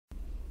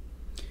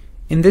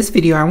In this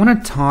video, I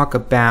want to talk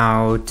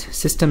about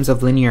systems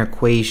of linear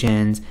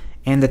equations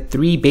and the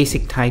three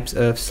basic types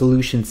of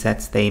solution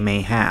sets they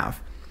may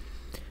have.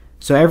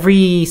 So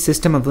every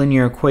system of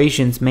linear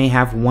equations may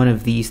have one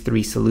of these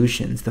three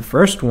solutions. The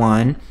first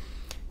one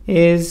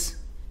is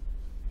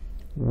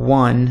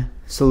one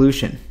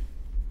solution.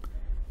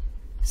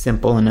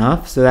 Simple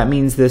enough. So that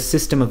means the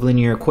system of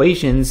linear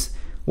equations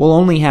will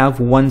only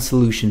have one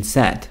solution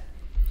set.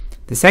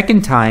 The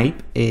second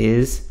type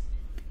is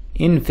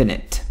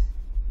infinite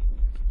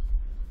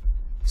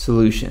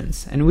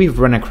solutions, and we've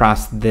run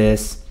across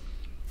these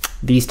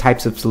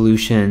types of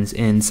solutions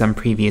in some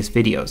previous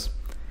videos.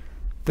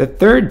 The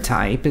third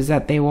type is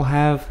that they will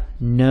have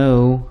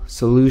no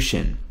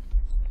solution.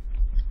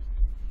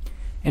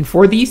 And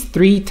for these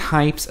three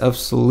types of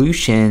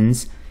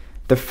solutions,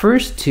 the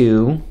first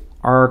two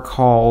are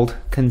called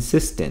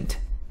consistent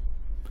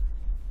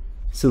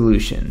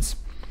solutions.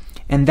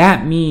 And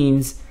that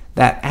means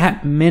that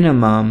at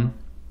minimum,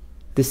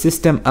 the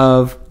system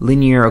of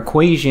linear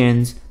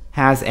equations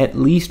has at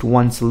least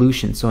one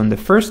solution. So in the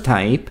first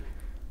type,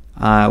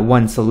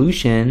 one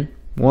solution,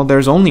 well,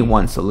 there's only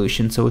one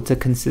solution, so it's a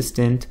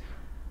consistent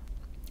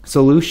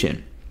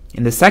solution.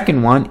 In the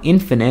second one,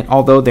 infinite,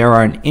 although there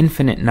are an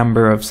infinite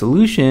number of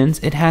solutions,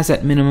 it has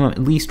at minimum at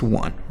least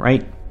one,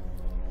 right?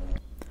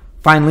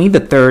 Finally, the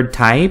third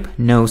type,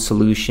 no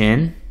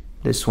solution,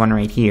 this one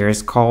right here,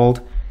 is called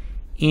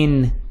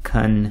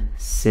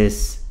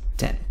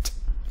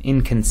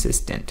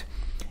inconsistent.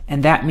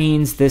 And that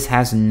means this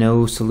has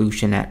no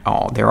solution at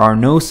all. There are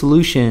no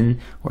solution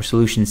or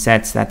solution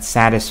sets that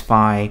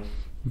satisfy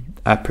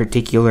a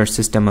particular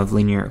system of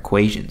linear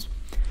equations.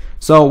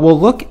 So we'll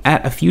look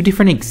at a few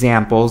different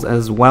examples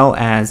as well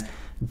as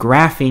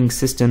graphing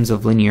systems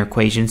of linear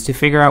equations to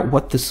figure out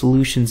what the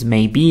solutions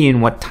may be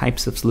and what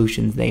types of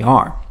solutions they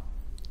are.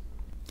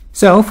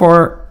 So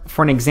for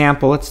an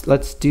example,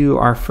 let's do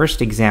our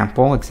first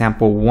example,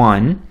 example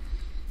 1.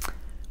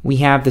 We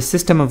have the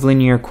system of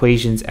linear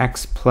equations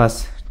x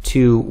plus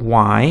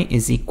 2y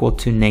is equal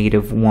to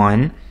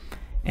 -1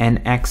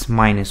 and x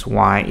minus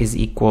y is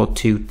equal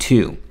to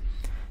 2.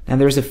 Now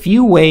there's a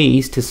few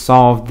ways to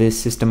solve this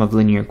system of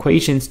linear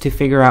equations to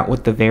figure out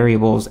what the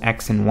variables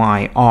x and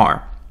y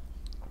are.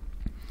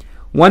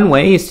 One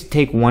way is to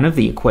take one of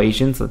the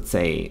equations, let's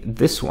say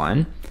this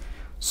one,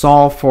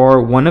 solve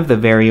for one of the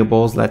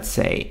variables, let's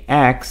say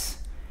x,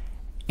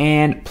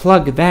 and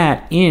plug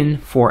that in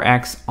for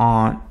x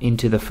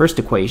into the first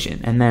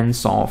equation, and then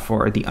solve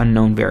for the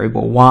unknown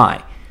variable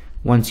y.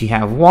 Once you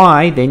have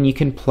y, then you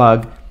can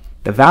plug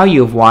the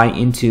value of y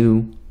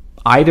into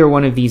either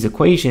one of these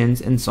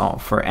equations and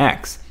solve for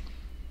x.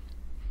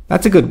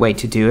 That's a good way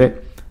to do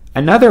it.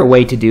 Another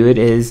way to do it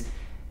is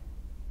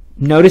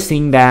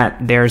noticing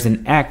that there's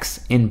an x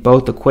in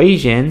both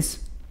equations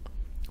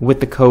with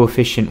the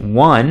coefficient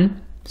 1,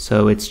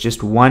 so it's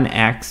just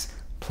 1x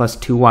plus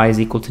 2y is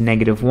equal to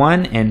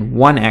 -1 and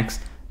 1x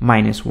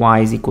minus y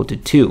is equal to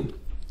 2.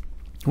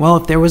 Well,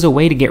 if there was a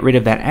way to get rid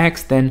of that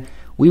x, then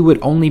we would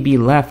only be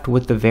left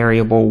with the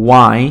variable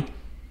y.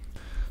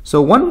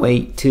 So one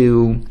way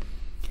to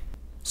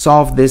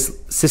solve this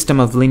system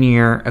of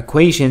linear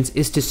equations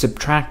is to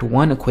subtract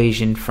one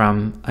equation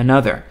from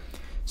another.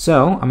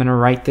 So I'm going to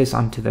write this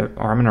on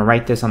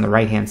the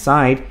right hand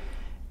side.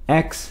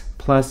 X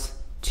plus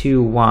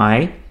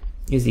 2y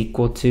is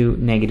equal to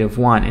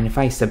 -1. And if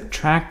I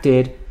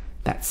subtracted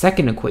that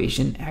second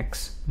equation,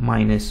 x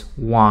minus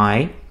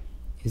y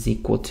is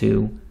equal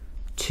to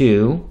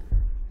 2.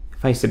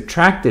 If I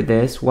subtracted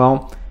this,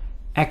 well,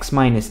 x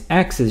minus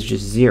x is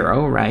just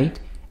 0, right?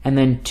 And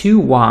then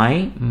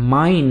 2y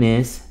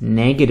minus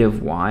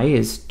 -y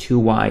is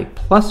 2y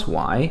plus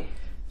y.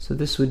 So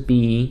this would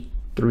be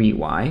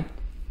 3y.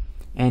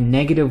 And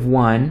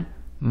 -1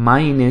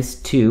 minus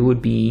 2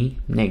 would be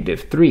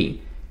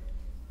 -3.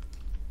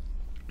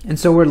 And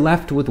so we're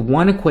left with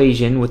one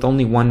equation with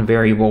only one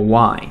variable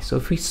y. So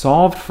if we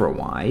solved for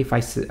y, if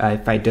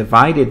I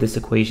divided this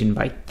equation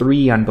by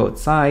 3 on both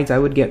sides, I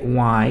would get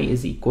y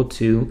is equal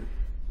to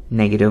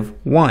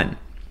 -1.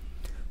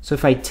 So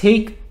if I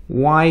take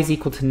y is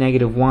equal to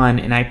 -1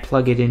 and I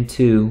plug it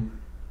into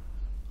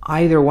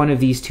either one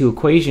of these two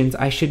equations,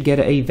 I should get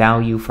a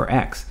value for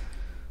x.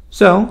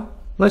 So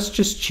let's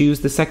just choose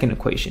the second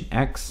equation.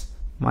 X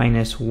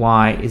minus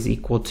y is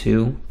equal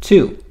to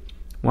 2.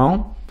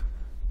 Well,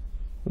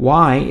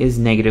 y is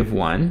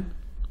 -1,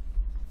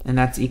 and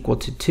that's equal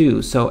to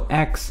 2. So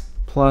x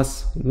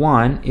plus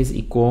 1 is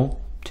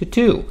equal to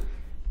 2.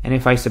 And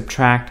if I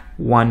subtract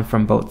 1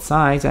 from both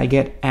sides, I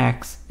get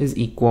x is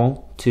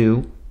equal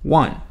to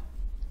 1.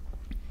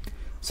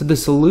 So the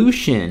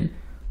solution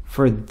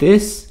for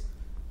this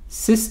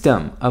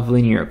system of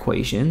linear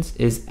equations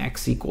is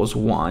x equals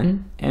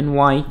 1 and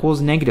y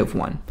equals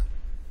 -1.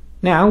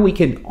 Now we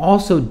can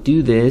also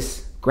do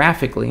this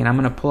graphically, and I'm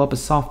going to pull up a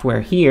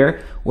software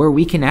here where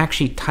we can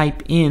actually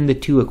type in the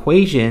two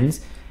equations,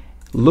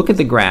 look at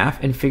the graph,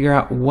 and figure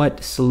out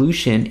what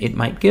solution it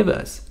might give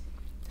us.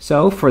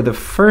 So for the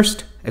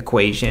first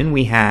equation,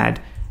 we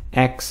had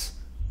x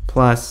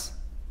plus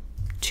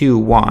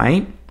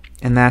 2y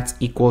and that's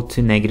equal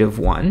to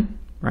 -1,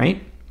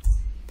 right?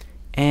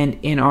 And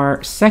in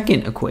our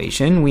second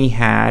equation, we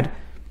had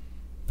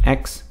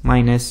x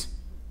minus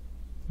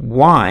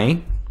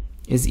y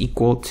is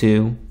equal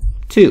to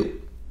 2,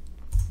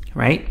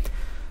 right?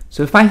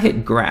 So if I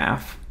hit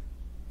graph,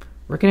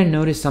 we're going to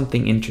notice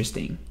something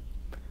interesting.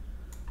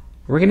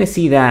 We're going to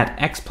see that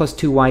x plus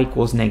 2y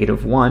equals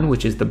 -1,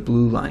 which is the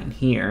blue line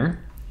here,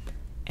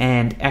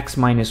 and x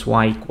minus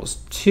y equals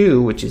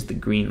 2, which is the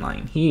green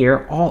line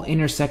here, all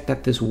intersect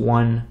at this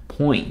one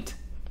point.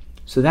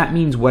 So that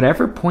means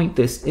whatever point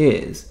this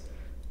is,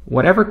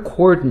 whatever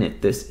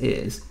coordinate this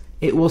is,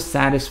 it will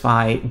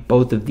satisfy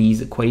both of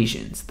these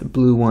equations, the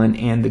blue one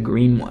and the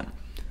green one.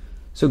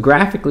 So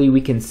graphically,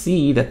 we can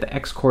see that the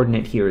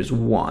x-coordinate here is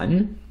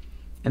 1,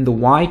 and the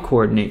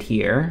y-coordinate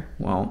here,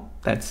 well,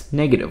 that's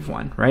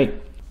 -1,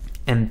 right?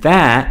 And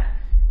that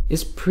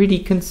is pretty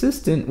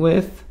consistent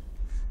with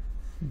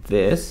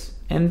this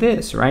and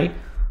this, right?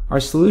 Our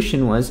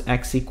solution was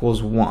x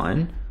equals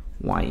 1,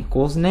 y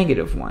equals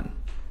 -1.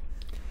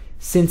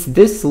 Since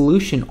this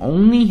solution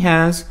only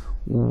has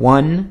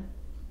one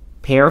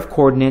pair of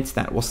coordinates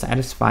that will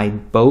satisfy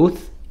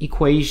both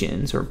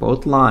equations or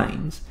both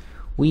lines,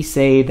 we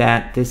say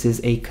that this is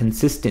a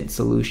consistent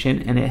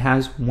solution and it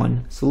has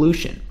one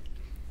solution.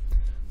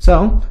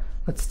 So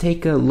let's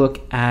take a look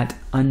at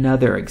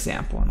another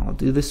example, and I'll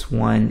do this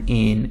one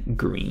in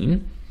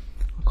green.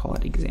 I'll call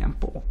it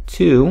example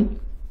 2.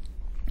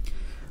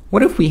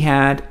 What if we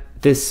had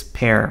this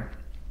pair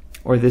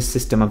or this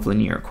system of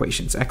linear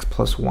equations, x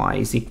plus y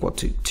is equal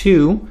to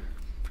 2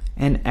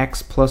 and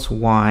x plus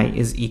y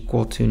is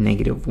equal to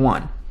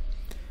 -1?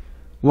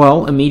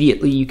 Well,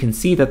 immediately you can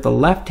see that the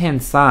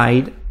left-hand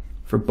side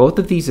for both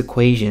of these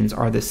equations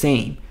are the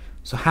same.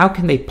 So how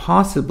can they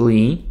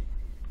possibly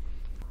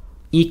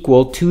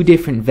equal two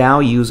different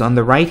values on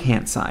the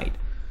right-hand side?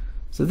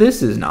 So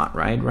this is not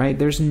right?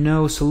 There's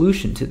no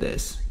solution to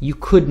this. You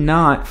could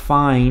not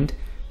find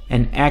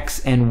an x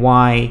and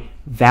y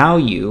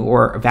value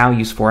or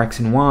values for x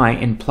and y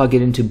and plug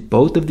it into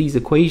both of these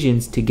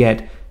equations to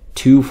get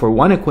 2 for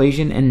one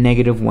equation and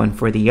 -1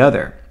 for the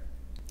other.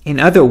 In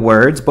other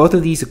words, both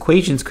of these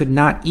equations could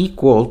not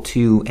equal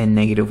 2 and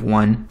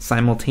 -1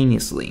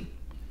 simultaneously.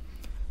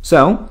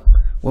 So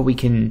what we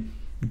can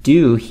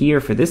do here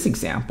for this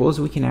example is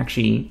we can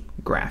actually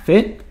graph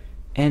it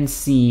and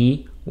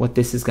see what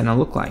this is going to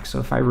look like. So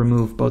if I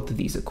remove both of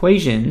these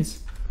equations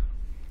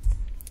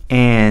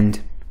and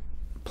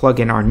plug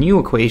in our new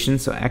equation,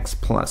 so x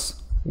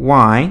plus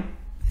y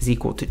is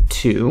equal to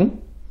 2,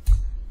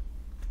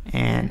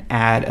 and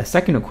add a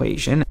second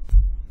equation,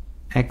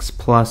 x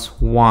plus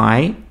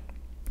y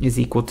is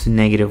equal to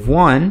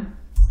 -1,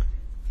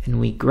 and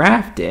we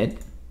graphed it,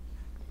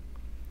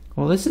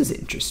 well, this is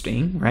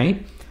interesting,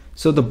 right?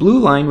 So the blue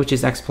line, which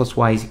is x plus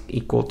y is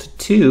equal to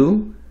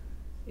 2,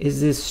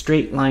 is this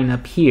straight line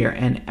up here,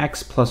 and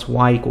x plus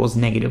y equals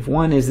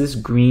 -1 is this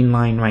green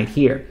line right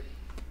here.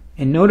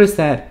 And notice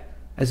that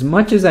as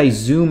much as I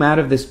zoom out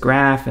of this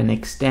graph and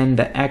extend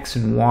the x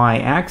and y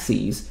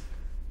axes,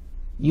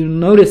 you'll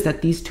notice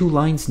that these two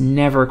lines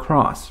never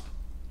cross.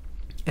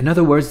 In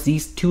other words,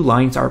 these two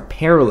lines are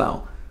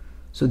parallel.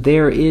 So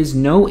there is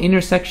no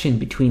intersection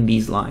between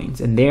these lines,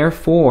 and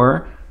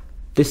therefore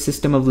this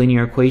system of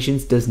linear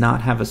equations does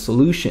not have a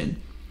solution.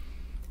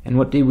 And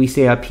what did we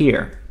say up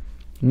here?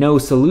 No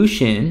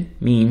solution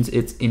means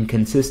it's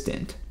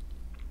inconsistent,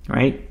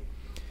 right?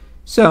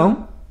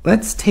 So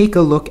let's take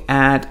a look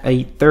at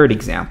a third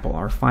example,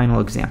 our final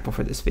example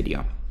for this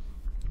video.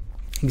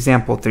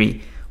 Example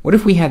 3. What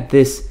if we had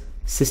this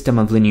system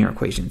of linear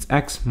equations?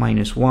 X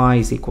minus y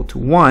is equal to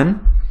 1,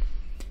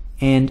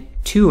 and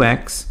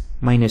 2x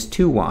minus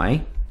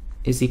 2y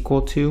is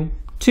equal to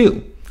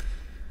 2.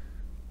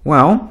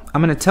 Well,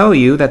 I'm going to tell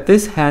you that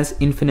this has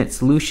infinite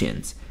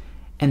solutions,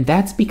 and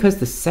that's because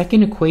the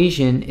second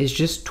equation is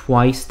just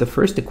twice the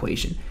first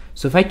equation.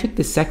 So if I took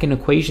the second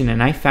equation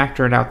and I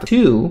factored out the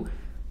 2,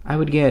 I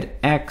would get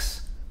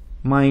x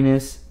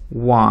minus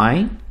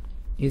y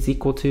is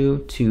equal to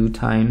 2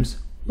 times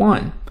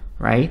 1,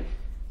 right?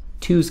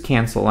 2's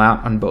cancel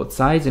out on both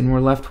sides, and we're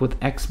left with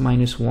x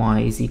minus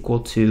y is equal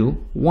to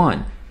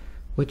 1,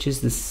 which is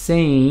the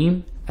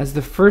same as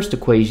the first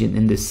equation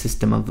in this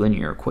system of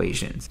linear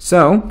equations.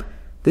 So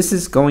this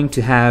is going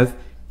to have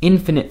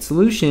infinite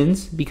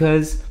solutions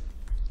because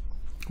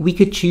we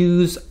could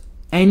choose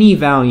any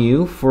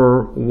value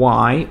for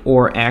y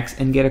or x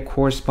and get a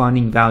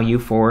corresponding value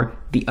for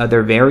the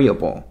other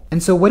variable.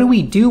 And so what do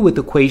we do with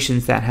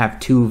equations that have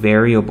two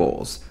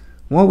variables?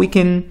 Well, we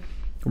can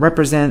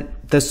represent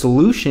the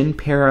solution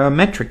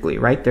parametrically,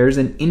 right? There's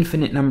an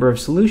infinite number of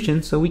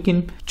solutions, so we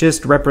can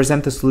just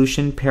represent the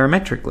solution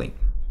parametrically.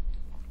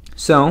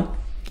 So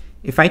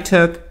if I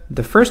took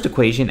the first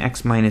equation,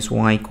 x minus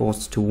y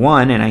equals to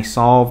 1, and I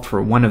solved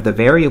for one of the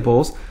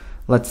variables,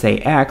 let's say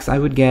x, I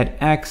would get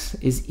x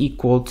is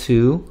equal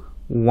to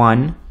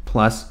 1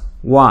 plus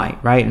y,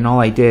 right? And all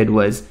I did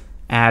was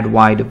add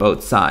y to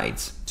both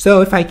sides.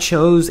 So if I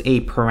chose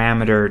a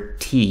parameter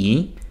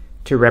t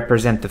to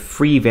represent the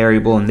free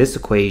variable in this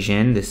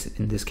equation,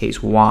 in this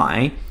case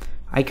y,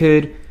 I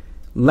could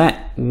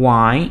let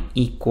y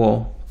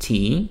equal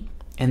t,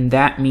 and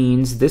that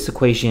means this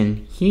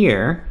equation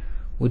here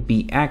would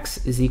be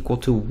x is equal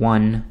to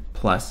 1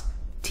 plus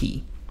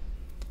t.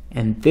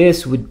 And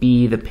this would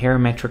be the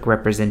parametric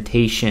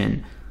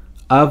representation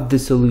of the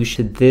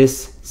solution to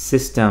this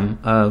system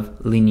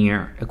of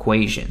linear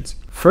equations.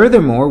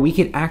 Furthermore, we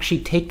could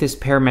actually take this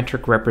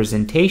parametric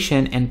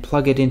representation and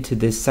plug it into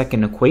this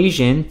second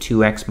equation,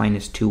 2x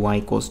minus 2y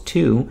equals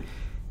 2,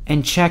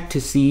 and check to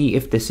see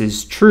if this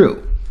is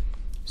true.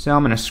 So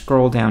I'm going to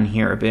scroll down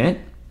here a bit.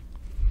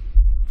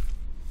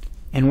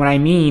 And what I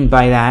mean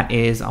by that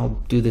is,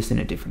 I'll do this in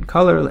a different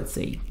color, let's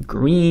say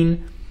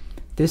green.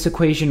 This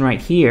equation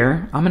right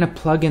here, I'm going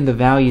to plug in the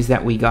values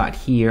that we got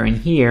here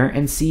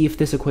and see if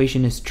this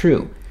equation is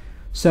true.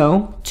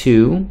 So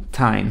 2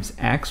 times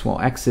x, well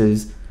x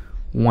is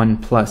 1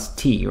 plus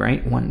t,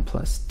 right? 1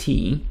 plus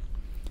t,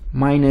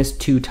 minus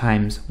 2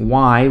 times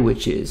y,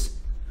 which is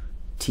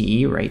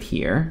t right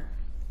here,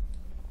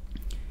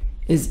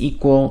 is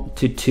equal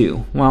to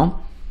 2.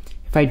 Well,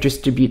 if I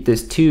distribute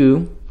this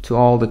 2 to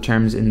all the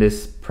terms in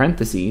this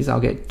parentheses,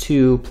 I'll get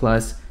 2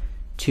 plus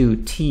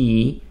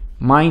 2t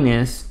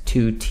minus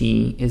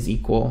 2t is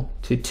equal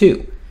to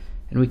 2.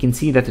 And we can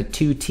see that the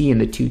 2t and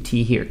the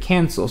 2t here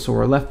cancel, so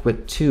we're left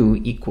with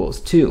 2 equals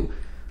 2.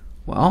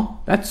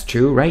 Well, that's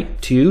true,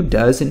 right? 2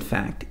 does in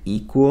fact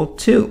equal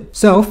 2.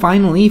 So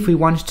finally, if we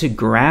wanted to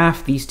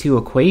graph these two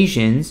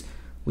equations,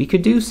 we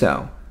could do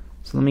so.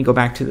 So let me go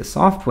back to the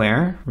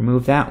software,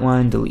 remove that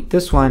one, delete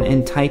this one,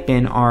 and type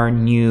in our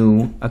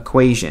new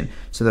equation.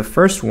 So the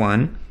first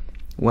one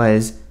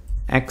was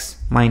x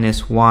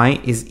minus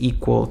y is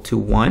equal to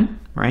 1,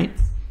 right?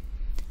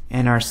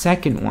 And our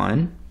second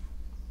one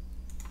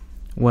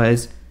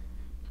was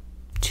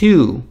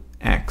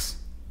 2x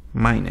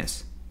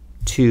minus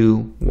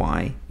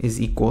 2y is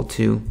equal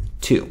to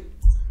 2.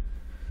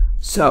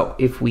 So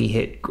if we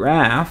hit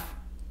graph,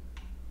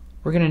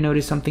 we're going to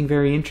notice something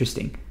very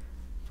interesting.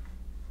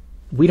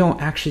 We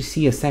don't actually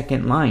see a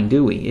second line,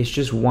 do we? It's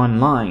just one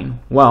line.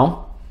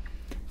 Well,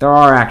 there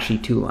are actually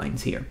two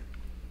lines here.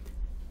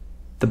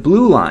 The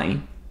blue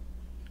line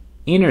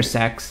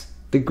intersects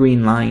the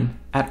green line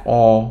at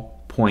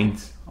all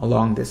points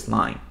along this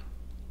line.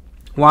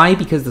 Why?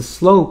 Because the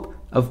slope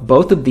of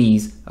both of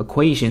these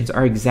equations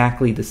are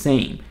exactly the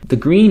same. The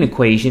green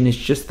equation is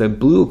just the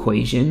blue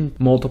equation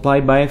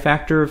multiplied by a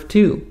factor of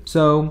 2.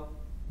 So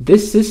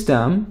this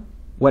system,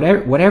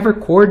 whatever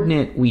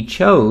coordinate we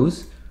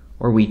chose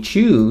or we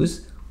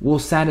choose, will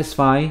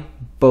satisfy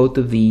both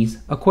of these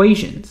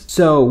equations.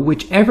 So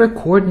whichever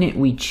coordinate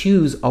we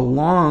choose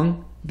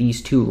along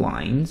these two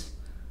lines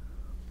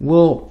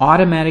will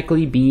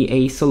automatically be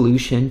a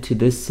solution to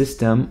this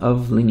system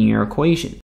of linear equations.